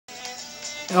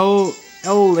Hello,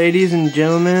 ladies and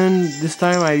gentlemen. This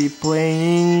time I be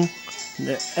playing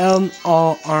the Elm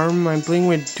All Arm. I'm playing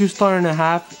with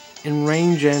 2.5 in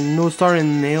range and no star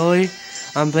in melee.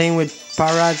 I'm playing with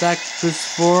Para Attack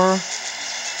 +4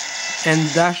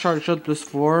 and Dash Short Shot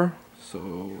 +4.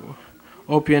 So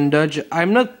hope you dodge.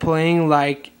 I'm not playing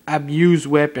like abuse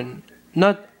weapon,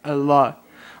 not a lot.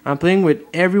 I'm playing with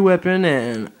every weapon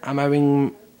and I'm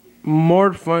having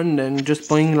more fun than just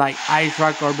playing like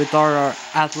iTrack Orbitar or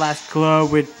Atlas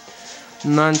Club with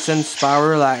nonsense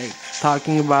power, like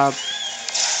talking about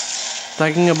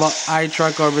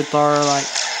iTrack Orbitar like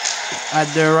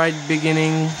at the right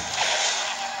beginning.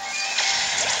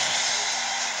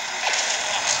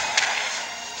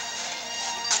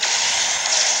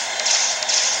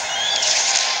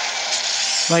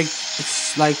 Like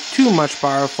it's like too much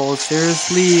powerful.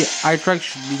 Seriously, iTrack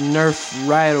should be nerfed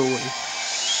right away.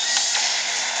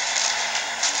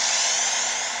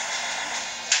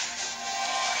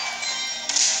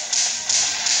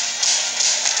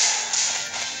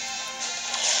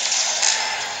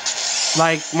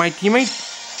 Like my teammate,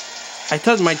 I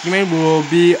thought my teammate will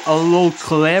be a little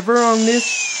clever on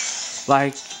this,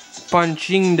 like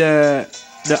punching the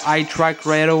iTrack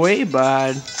right away, but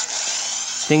I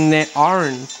think they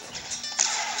aren't.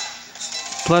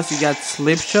 Plus he got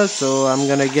slip shot, so that's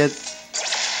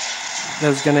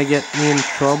gonna get me in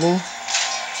trouble.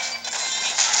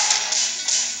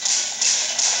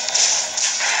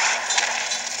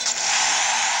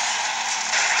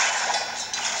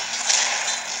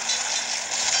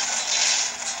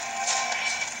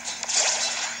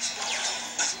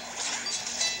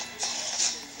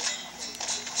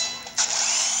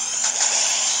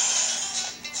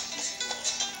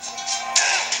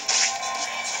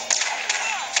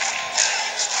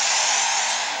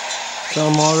 So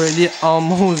I'm already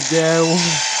almost there.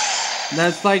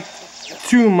 That's like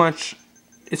too much.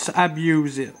 It's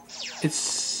abusive.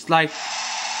 It's like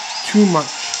too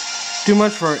much. Too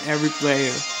much for every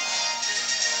player.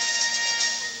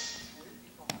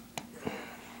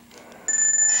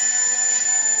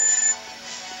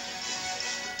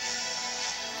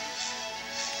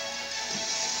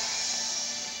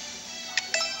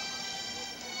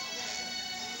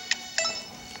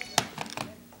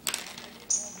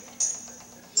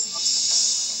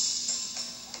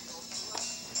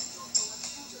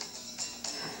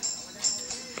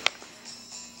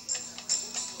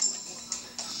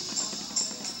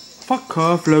 Fuck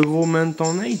off, le gros, man.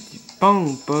 Ton œil, il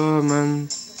pend pas, man.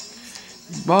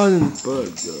 Il bonne pas, le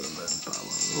gars, man.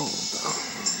 Pendant longtemps.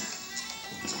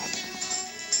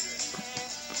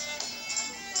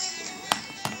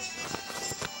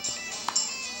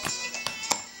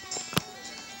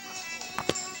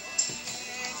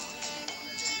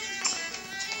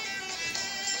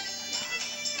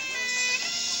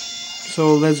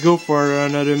 So let's go for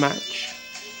another match.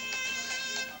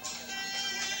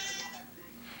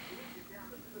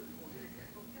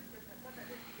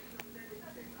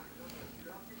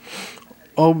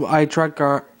 Oh, iTrack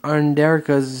aren't there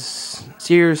because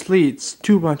seriously, it's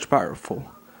too much powerful.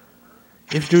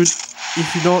 If you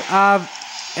don't have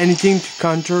anything to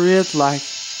counter it, like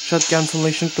shot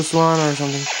cancellation +1 or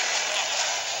something.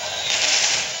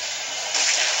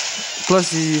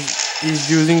 Plus he's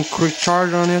using quick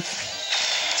charge on it.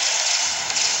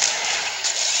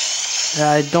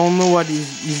 I don't know what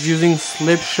he's using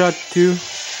slip shot too.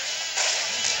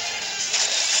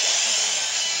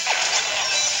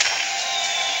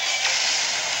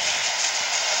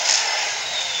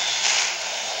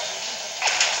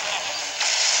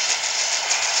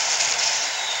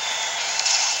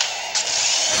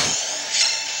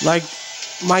 Like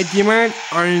my teammates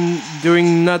aren't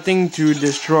doing nothing to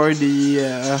destroy the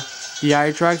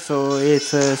iTrack, so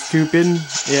it's stupid.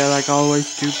 Yeah, like always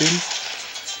stupid.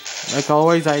 Like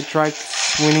always,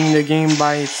 iTrack's winning the game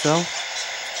by itself.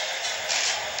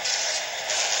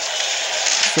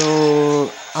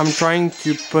 So I'm trying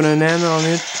to put an end on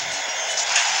it,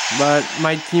 but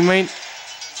my teammates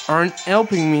aren't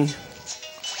helping me.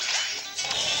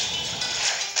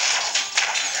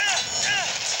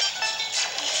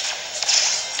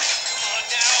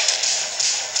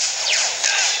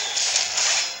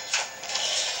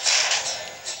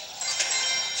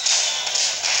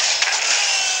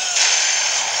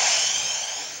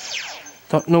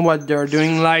 Don't know what they're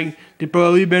doing. Like they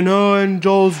probably been, oh, and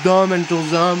Joel's dumb,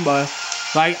 but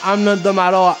like I'm not dumb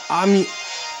at all. I'm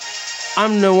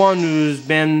the one who's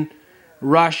been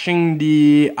rushing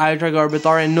the iTrack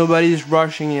Orbitar and nobody's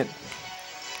rushing it.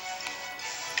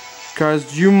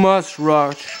 Cause you must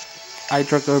rush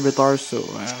iTrack Orbitar, so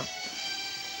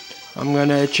I'm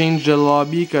gonna change the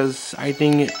lobby cause I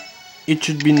think it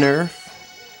should be nerfed.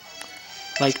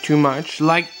 like too much,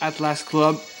 like Atlas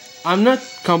Club. I'm not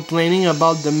complaining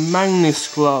about the Magnus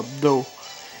Club though.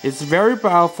 It's very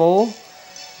powerful,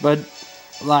 but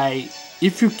like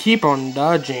if you keep on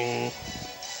dodging,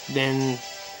 then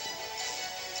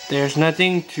there's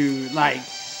nothing to like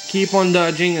keep on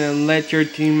dodging and let your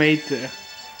teammate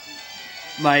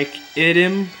like hit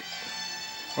him.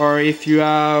 Or if you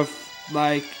have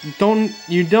like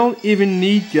you don't even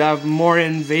need to have more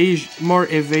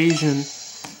evasion.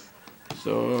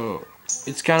 So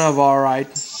it's kind of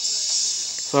alright.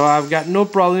 So I've got no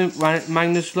problem with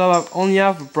Magnus Club. I only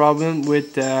have a problem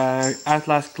with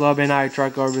Atlas Club and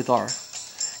icarus Orbitar,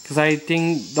 because I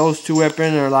think those two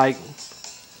weapons are like,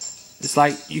 it's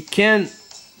like you can't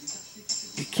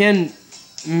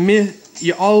miss.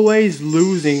 You're always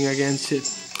losing against it.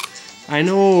 I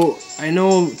know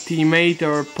teammate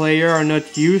or player are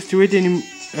not used to it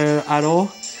at all.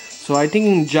 So I think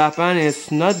in Japan it's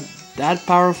not that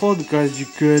powerful because you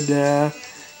could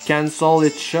cancel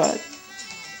its shot.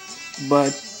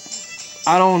 But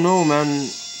I don't know, man.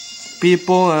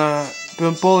 People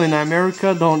in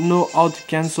America don't know how to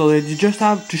cancel it. You just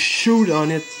have to shoot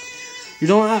on it. You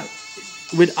don't have,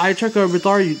 with icarus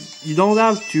Orbitar, you don't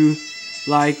have to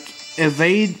like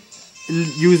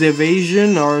use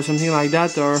evasion or something like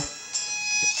that, or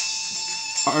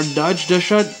dodge the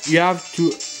shot. You have to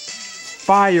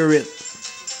fire it.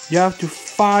 You have to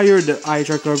fire the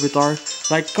icarus Orbitar.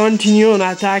 Like continue on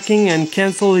attacking and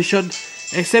cancel the shot.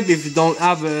 Except if you don't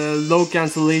have a low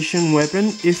cancellation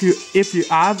weapon. If you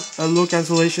have a low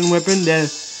cancellation weapon, then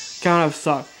kind of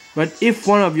suck. But if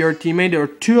one of your teammates or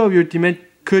two of your teammates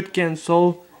could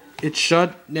cancel its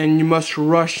shot, then you must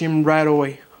rush him right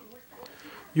away.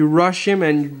 You rush him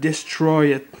and you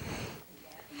destroy it.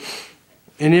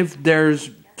 And if there's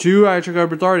two icarus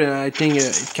Orbitar, then I think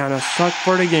it kind of sucks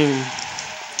for the game.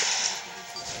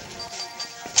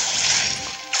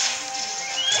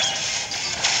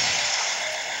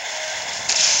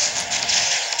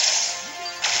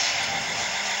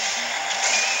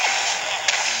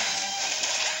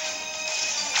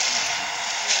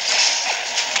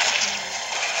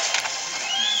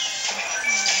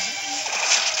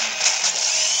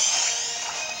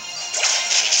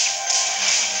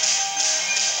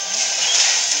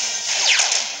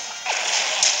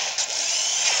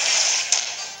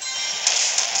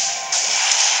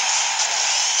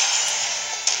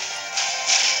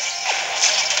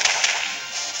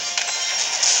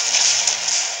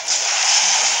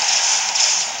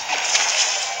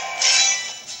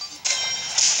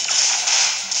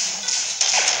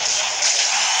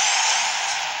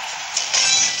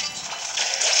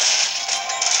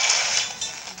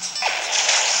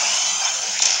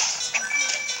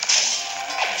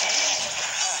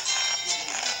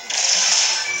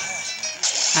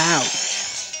 Ouch.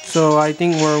 So I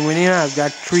think we're winning. I've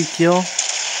got 3 kills.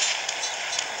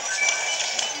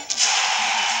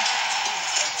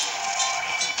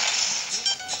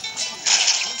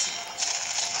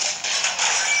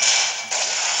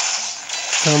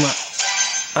 So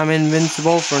I'm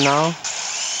invincible for now.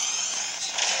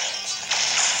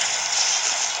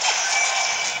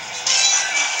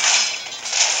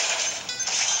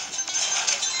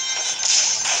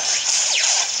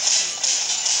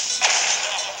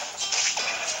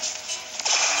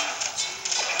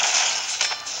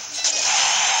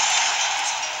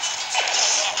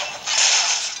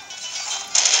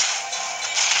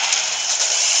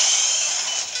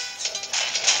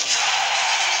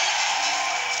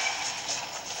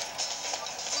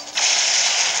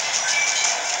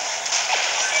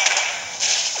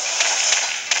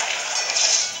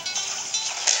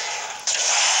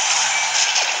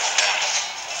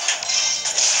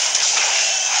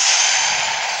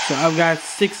 So I've got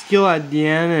 6 kills at the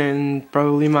end and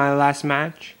probably my last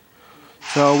match.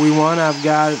 So we won. I've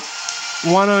got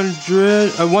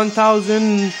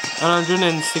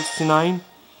 1,169.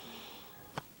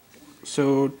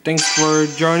 So thanks for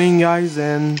joining, guys,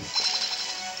 and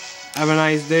have a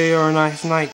nice day or a nice night.